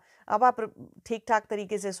था। अब आप ठीक ठाक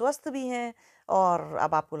तरीके से स्वस्थ भी हैं और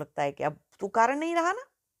अब आपको लगता है कि अब तो कारण नहीं रहा ना,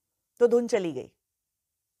 तो धुन चली गई।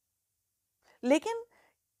 लेकिन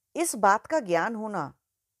इस बात का ज्ञान होना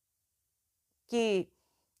कि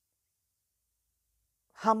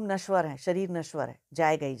हम नश्वर हैं, शरीर नश्वर है,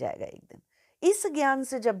 जाएगा ही जाएगा एक दिन, इस ज्ञान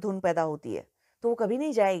से जब धुन पैदा होती है तो वो कभी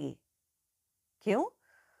नहीं जाएगी। क्यों?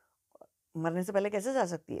 मरने से पहले कैसे जा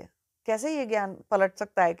सकती है? कैसे ये ज्ञान पलट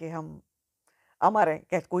सकता है कि हम अमर हैं?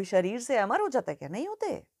 क्या कोई शरीर से अमर हो जाता है क्या? नहीं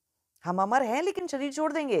होते। हम अमर हैं लेकिन शरीर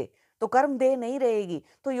छोड़ देंगे तो कर्म देह नहीं रहेगी,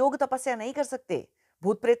 तो योग तपस्या नहीं कर सकते।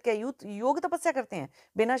 भूत प्रेत क्या योग तपस्या करते हैं?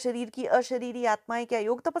 बिना शरीर की अशरीरी आत्माएं क्या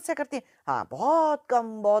योग तपस्या करती हैं? हाँ, बहुत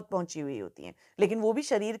कम, बहुत पहुंची हुई होती हैं, लेकिन वो भी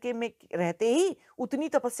शरीर के में रहते ही उतनी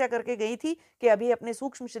तपस्या करके गई थी कि अभी अपने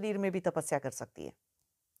सूक्ष्म शरीर में भी तपस्या कर सकती है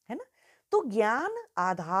ना? तो ज्ञान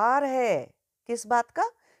आधार है किस बात का?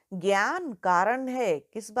 ज्ञान कारण है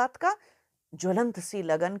किस बात का? ज्वलंत सी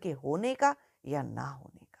लगन के होने का या ना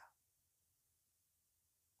होने का।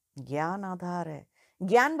 ज्ञान आधार है,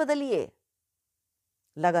 ज्ञान बदलिए,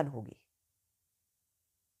 लगन होगी।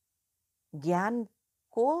 ज्ञान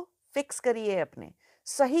को फिक्स करिए, अपने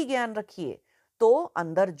सही ज्ञान रखिए, तो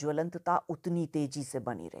अंदर ज्वलंतता उतनी तेजी से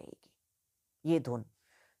बनी रहेगी। ये धुन।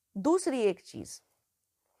 दूसरी एक चीज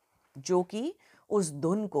जो कि उस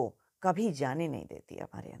धुन को कभी जाने नहीं देती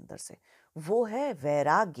हमारे अंदर से, वो है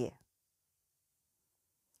वैराग्य।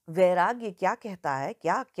 वैराग्य क्या कहता है?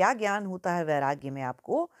 क्या क्या ज्ञान होता है वैराग्य में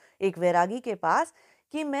आपको, एक वैरागी के पास,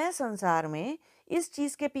 कि मैं संसार में इस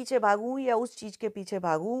चीज के पीछे भागूं या उस चीज के पीछे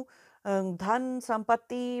भागूं, धन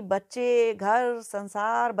संपत्ति, बच्चे, घर,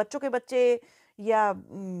 संसार, बच्चों के बच्चे, या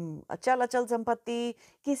अचल अचल संपत्ति,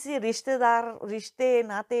 किसी रिश्तेदार, रिश्ते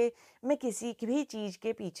नाते, मैं किसी की भी चीज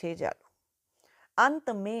के पीछे जा लूं, अंत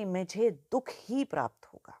में मुझे दुख ही प्राप्त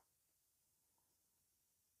होगा।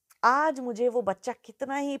 आज मुझे वो बच्चा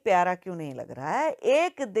कितना ही प्यारा क्यों नहीं लग रहा है,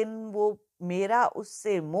 एक दिन वो मेरा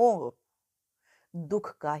उससे मोह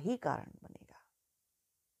दुख का ही कारण बनेगा।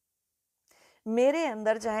 मेरे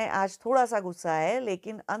अंदर चाहे आज थोड़ा सा गुस्सा है,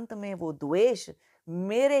 लेकिन अंत में वो द्वेष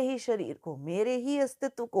मेरे ही शरीर को, मेरे ही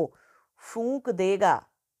अस्तित्व को फूंक देगा,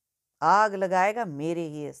 आग लगाएगा मेरे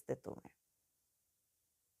ही अस्तित्व में।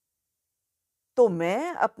 तो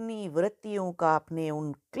मैं अपनी वृत्तियों का, अपने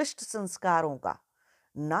उन क्लिष्ट संस्कारों का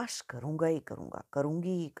नाश करूंगा ही करूंगा, करूंगी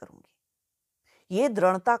ही करूंगी। ये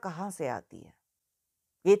दृढ़ता कहां से आती है?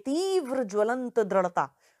 ये तीव्र ज्वलंत दृढ़ता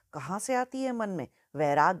कहां से आती है मन में?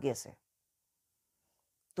 वैराग्य से।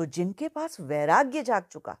 तो जिनके पास वैराग्य जाग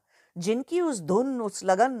चुका, जिनकी उस धुन, उस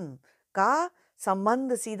लगन का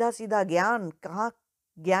संबंध सीधा सीधा ज्ञान, कहां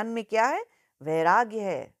ज्ञान में क्या है? वैराग्य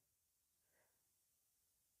है।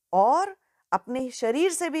 और अपने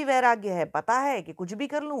शरीर से भी वैराग्य है, पता है कि कुछ भी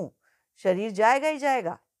कर लूं शरीर जाएगा ही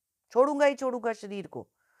जाएगा, छोड़ूंगा ही छोड़ूंगा शरीर को।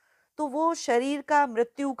 तो वो शरीर का,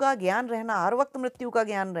 मृत्यु का ज्ञान रहना, हर वक्त मृत्यु का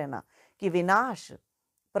ज्ञान रहना, कि विनाश,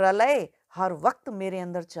 प्रलय हर वक्त मेरे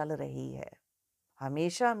अंदर चल रही है,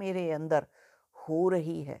 हमेशा मेरे अंदर हो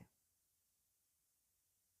रही है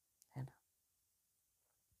ना?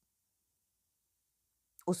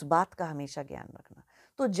 उस बात का हमेशा ज्ञान रखना।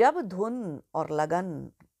 तो जब धुन और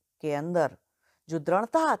लगन के अंदर जो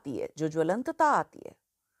दृढ़ता आती है, जो ज्वलंतता आती है,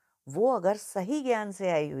 वो अगर सही ज्ञान से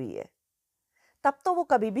आई हुई है, तब तो वो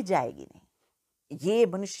कभी भी जाएगी नहीं। ये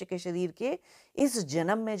मनुष्य के शरीर के इस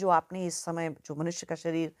जन्म में जो आपने इस समय जो मनुष्य का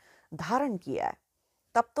शरीर धारण किया है,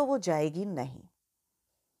 तब तो वो जाएगी नहीं।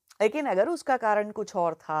 लेकिन अगर उसका कारण कुछ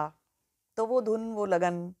और था, तो वो धुन, वो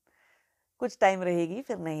लगन कुछ टाइम रहेगी,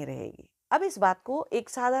 फिर नहीं रहेगी। अब इस बात को एक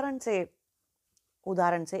साधारण से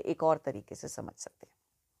उदाहरण से एक और तरीके से समझ सकते हैं।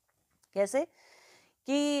 कैसे?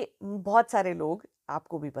 कि बहुत सारे लोग,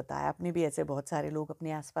 आपको भी पता है, आपने भी ऐसे बहुत सारे लोग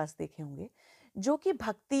अपने आसपास देखे होंगे, जो कि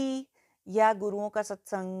भक्ति या गुरुओं का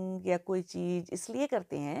सत्संग या कोई चीज इसलिए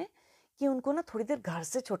करते हैं कि उनको ना थोड़ी देर घर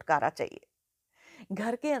से छुटकारा चाहिए।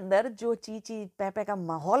 घर के अंदर जो ची ची पै पै का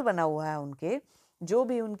माहौल बना हुआ है उनके, जो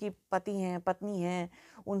भी उनकी पति हैं पत्नी हैं,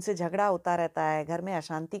 उनसे झगड़ा होता रहता है, घर में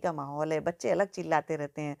अशांति का माहौल है, बच्चे अलग चिल्लाते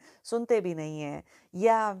रहते हैं, सुनते भी नहीं हैं,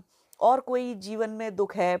 या और कोई जीवन में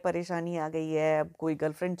दुख है, परेशानी आ गई है, अब कोई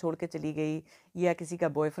गर्लफ्रेंड छोड़ के चली गई, या किसी का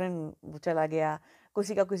बॉयफ्रेंड चला गया,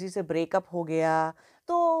 किसी का किसी से ब्रेकअप हो गया,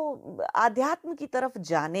 तो आध्यात्म की तरफ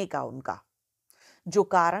जाने का उनका जो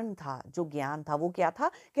कारण था, जो ज्ञान था, वो क्या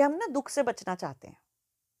था कि हम ना दुख से बचना चाहते हैं।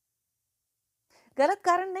 गलत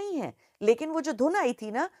कारण नहीं है, लेकिन वो जो धुन आई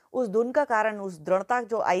थी ना, उस धुन का कारण, उस दृढ़ता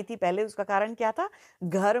जो आई थी पहले, उसका कारण क्या था?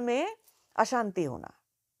 घर में अशांति होना।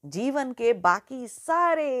 जीवन के बाकी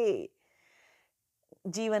सारे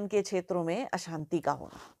जीवन के क्षेत्रों में अशांति का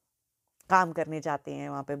होना। काम करने जाते हैं,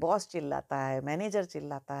 वहां पे बॉस चिल्लाता है, मैनेजर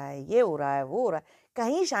चिल्लाता है, ये हो रहा है, वो हो रहा है,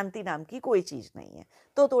 कहीं शांति नाम की कोई चीज नहीं है।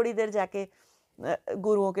 तो थोड़ी देर जाके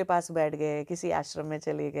गुरुओं के पास बैठ गए, किसी आश्रम में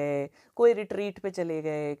चले गए, कोई रिट्रीट पे चले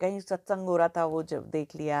गए, कहीं सत्संग हो रहा था वो जब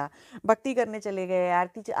देख लिया, भक्ति करने चले गए,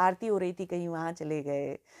 आरती आरती हो रही थी कहीं वहां चले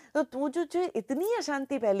गए। तो तू जो जो इतनी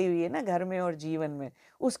अशांति फैली हुई है ना घर में और जीवन में,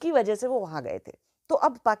 उसकी वजह से वो वहां गए थे। तो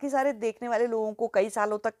अब बाकी सारे देखने वाले लोगों को कई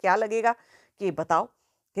सालों तक क्या लगेगा कि बताओ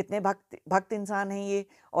कितने भक्त भक्त इंसान हैं ये,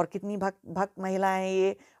 और कितनी भक्त भक्त महिलाएं हैं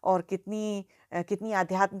ये, और कितनी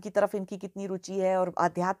अध्यात्म की तरफ इनकी कितनी रुचि है। और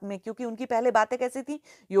अध्यात्म में, क्योंकि उनकी पहले बातें कैसी थी?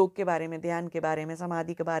 योग के बारे में, ध्यान के बारे में,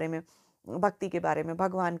 समाधि के बारे में, भक्ति के बारे में,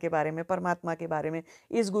 भगवान के बारे में, परमात्मा के बारे में,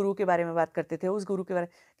 इस गुरु के बारे में बात करते थे, उस गुरु के बारे,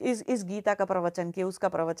 इस गीता का प्रवचन के, उसका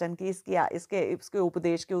प्रवचन के, इसके इसके इसके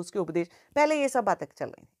उपदेश के, उसके उपदेश, पहले ये सब बातें चल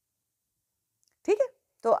रही थी। ठीक है,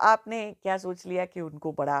 तो आपने क्या सोच लिया कि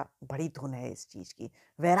उनको बड़ी धुन है इस चीज की,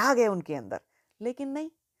 वैराग है उनके अंदर। लेकिन नहीं,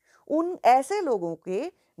 उन ऐसे लोगों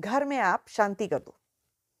के घर में आप शांति कर दो।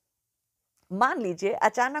 मान लीजिए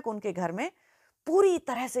अचानक उनके घर में पूरी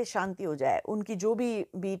तरह से शांति हो जाए, उनकी जो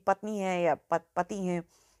भी पत्नी है या पति हैं,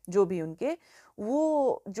 जो भी उनके,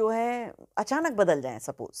 वो जो है अचानक बदल जाए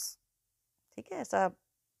सपोज। ठीक है, ऐसा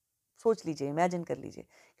सोच लीजिए, इमेजिन कर लीजिए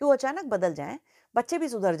कि वो अचानक बदल जाएं, बच्चे भी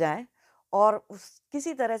सुधर जाएं, और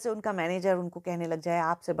किसी तरह से उनका मैनेजर उनको कहने लग जाए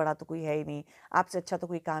आपसे बड़ा तो कोई है ही नहीं, आपसे अच्छा तो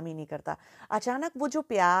कोई काम ही नहीं करता। अचानक वो जो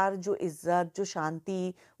प्यार, जो इज्जत, जो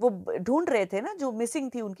शांति वो ढूंढ रहे थे ना, जो मिसिंग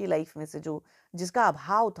थी उनकी लाइफ में से, जो जिसका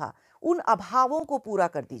अभाव था, उन अभावों को पूरा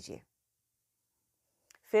कर दीजिए।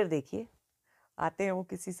 फिर देखिए, आते हैं वो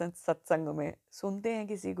किसी सत्संग में, सुनते हैं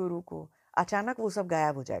किसी गुरु को, अचानक वो सब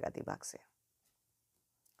गायब हो जाएगा दिमाग से,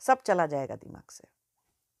 सब चला जाएगा दिमाग से।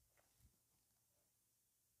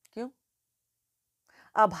 क्यों?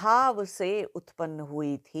 अभाव से उत्पन्न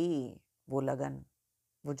हुई थी वो लगन,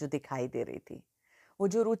 वो जो दिखाई दे रही थी, वो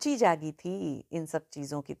जो रुचि जागी थी इन सब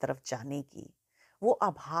चीजों की तरफ जाने की, वो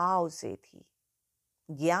अभाव से थी,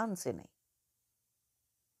 ज्ञान से नहीं।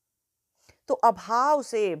 तो अभाव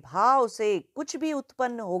से, भाव से कुछ भी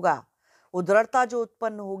उत्पन्न होगा, वो दृढ़ता जो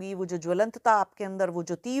उत्पन्न होगी, वो जो ज्वलंतता आपके अंदर, वो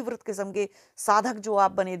जो तीव्र किस्म के साधक जो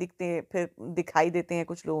आप बने दिखते हैं, फिर दिखाई देते हैं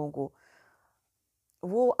कुछ लोगों को,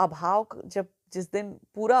 वो अभाव जब जिस दिन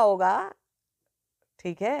पूरा होगा,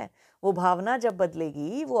 ठीक है, वो भावना जब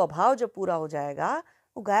बदलेगी, वो अभाव जब पूरा हो जाएगा,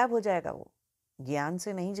 वो गायब हो जाएगा। वो ज्ञान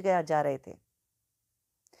से नहीं गया जा रहे थे,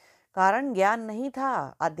 कारण ज्ञान नहीं था।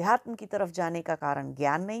 अध्यात्म की तरफ जाने का कारण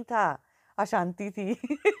ज्ञान नहीं था, अशांति थी।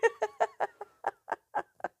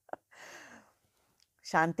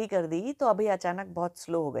 शांति कर दी तो अभी अचानक बहुत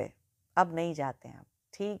स्लो हो गए, अब नहीं जाते हैं।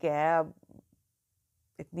 ठीक है, अब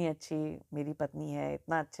इतनी अच्छी मेरी पत्नी है,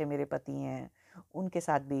 इतना अच्छे मेरे पति हैं, उनके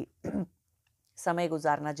साथ भी समय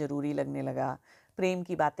गुजारना जरूरी लगने लगा, प्रेम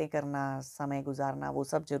की बातें करना, समय गुजारना, वो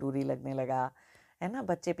सब जरूरी लगने लगा, है ना।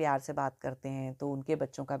 बच्चे प्यार से बात करते हैं तो उनके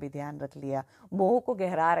बच्चों का भी ध्यान रख लिया, मोह को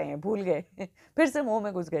गहरा रहे हैं, भूल गए। फिर से मोह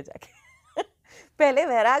में घुस गए जाके। पहले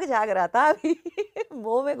वैराग जाग रहा था, अभी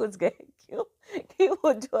मोह में घुस गए। क्यों? कि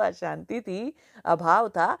वो जो अशांति थी, अभाव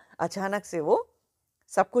था, अचानक से वो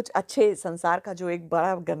सब कुछ अच्छे संसार का जो एक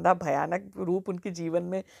बड़ा गंदा भयानक रूप उनके जीवन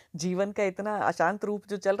में, जीवन का इतना अशांत रूप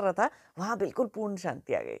जो चल रहा था, वहां बिल्कुल पूर्ण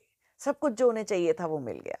शांति आ गई। सब कुछ जो उन्हें चाहिए था वो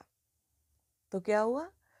मिल गया। तो क्या हुआ?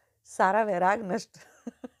 सारा वैराग नष्ट।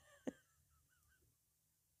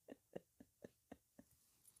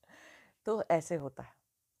 तो ऐसे होता है,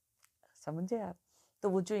 समझे आप? तो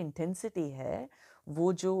वो जो इंटेंसिटी है,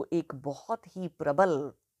 वो जो एक बहुत ही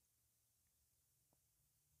प्रबल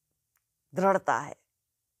दृढ़ता है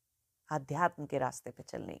आध्यात्म के रास्ते पे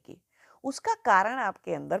चलने की, उसका कारण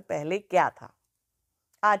आपके अंदर पहले क्या था?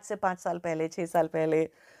 आज से 5 साल पहले, 6 साल पहले,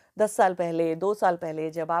 10 साल पहले, 2 साल पहले,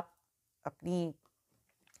 जब आप अपनी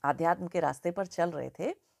आध्यात्म के रास्ते पर चल रहे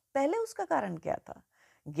थे, पहले उसका कारण क्या था?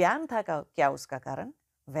 ज्ञान था क्या उसका कारण?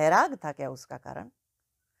 वैराग था क्या उसका कारण?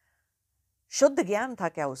 शुद्ध ज्ञान था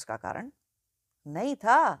क्या उसका कारण? नहीं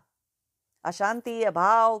था। अशांति,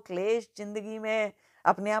 अभाव, क्लेश जिंदगी में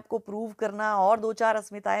अपने आप को प्रूव करना और दो चार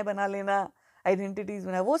अस्मिताएं बना लेना, आइडेंटिटीज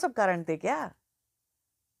बना, वो सब कारण थे क्या?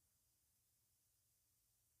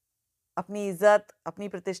 अपनी इज्जत, अपनी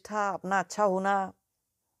प्रतिष्ठा, अपना अच्छा होना,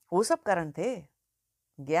 वो सब कारण थे।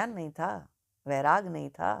 ज्ञान नहीं था, वैराग नहीं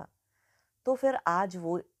था, तो फिर आज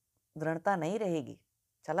वो दृढ़ता नहीं रहेगी,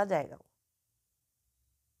 चला जाएगा वो।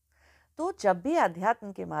 तो जब भी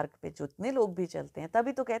अध्यात्म के मार्ग पे जितने लोग भी चलते हैं,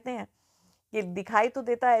 तभी तो कहते हैं कि दिखाई तो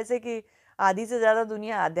देता है ऐसे कि आधी से ज्यादा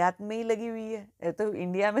दुनिया अध्यात्म में ही लगी हुई है। तो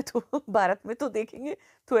इंडिया में तो भारत में तो देखेंगे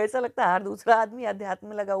तो ऐसा लगता है हर दूसरा आदमी अध्यात्म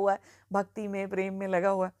में लगा हुआ है, भक्ति में, प्रेम में लगा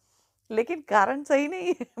हुआ है। लेकिन कारण सही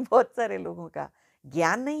नहीं है बहुत सारे लोगों का।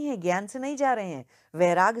 ज्ञान नहीं है, ज्ञान से नहीं जा रहे हैं,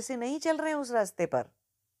 वैराग से नहीं चल रहे हैं उस रास्ते पर।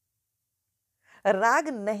 राग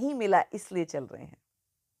नहीं मिला इसलिए चल रहे हैं।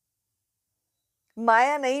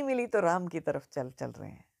 माया नहीं मिली तो राम की तरफ चल चल रहे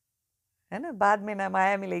हैं, है ना? बाद में ना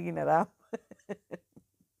माया मिलेगी ना राम।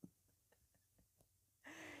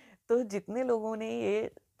 तो जितने लोगों ने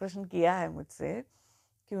ये प्रश्न किया है मुझसे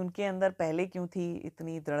कि उनके अंदर पहले क्यों थी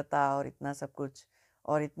इतनी दृढ़ता और इतना सब कुछ,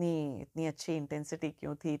 और इतनी इतनी अच्छी इंटेंसिटी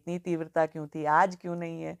क्यों थी, इतनी तीव्रता क्यों थी, आज क्यों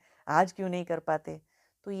नहीं है, आज क्यों नहीं कर पाते,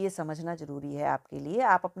 तो ये समझना जरूरी है आपके लिए।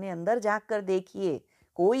 आप अपने अंदर झांक कर देखिए,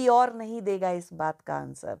 कोई और नहीं देगा इस बात का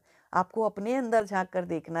आंसर। आपको अपने अंदर झांक कर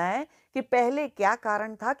देखना है कि पहले क्या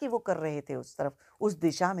कारण था कि वो कर रहे थे उस तरफ, उस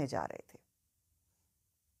दिशा में जा रहे थे।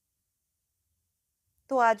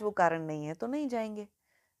 तो आज वो कारण नहीं है तो नहीं जाएंगे।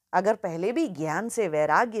 अगर पहले भी ज्ञान से,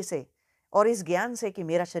 वैराग्य से, और इस ज्ञान से कि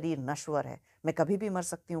मेरा शरीर नश्वर है, मैं कभी भी मर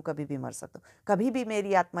सकती हूँ, कभी भी मर सकता हूँ, कभी भी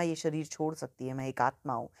मेरी आत्मा ये शरीर छोड़ सकती है, मैं एक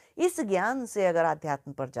आत्मा हूं, इस ज्ञान से अगर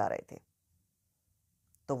आध्यात्म पर जा रहे थे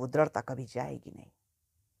तो वो दृढ़ता कभी जाएगी नहीं।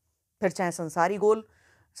 फिर चाहे संसारी गोल,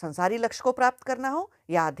 संसारी लक्ष्य को प्राप्त करना हो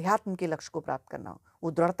या आध्यात्म के लक्ष्य को प्राप्त करना हो,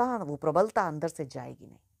 वो दृढ़ता, वो प्रबलता अंदर से जाएगी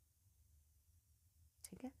नहीं।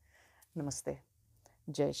 ठीक है। नमस्ते।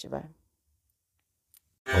 जय शिवाय।